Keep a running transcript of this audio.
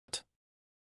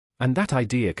And that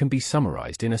idea can be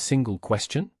summarized in a single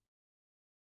question?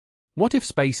 What if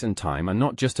space and time are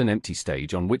not just an empty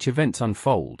stage on which events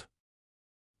unfold?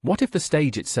 What if the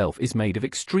stage itself is made of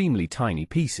extremely tiny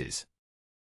pieces?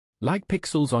 Like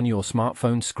pixels on your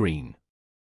smartphone screen.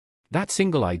 That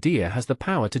single idea has the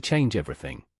power to change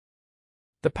everything.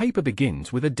 The paper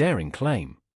begins with a daring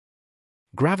claim.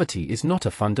 Gravity is not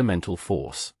a fundamental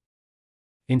force.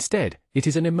 Instead, it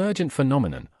is an emergent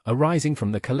phenomenon arising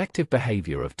from the collective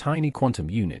behavior of tiny quantum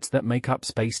units that make up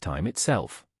spacetime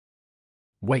itself.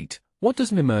 Wait, what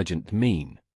does emergent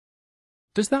mean?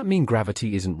 Does that mean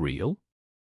gravity isn't real?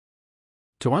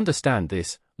 To understand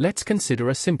this, let's consider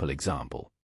a simple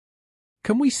example.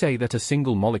 Can we say that a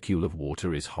single molecule of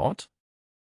water is hot?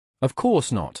 Of course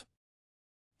not.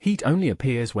 Heat only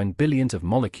appears when billions of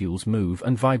molecules move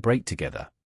and vibrate together.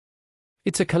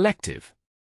 It's a collective.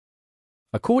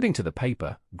 According to the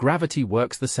paper, gravity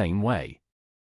works the same way.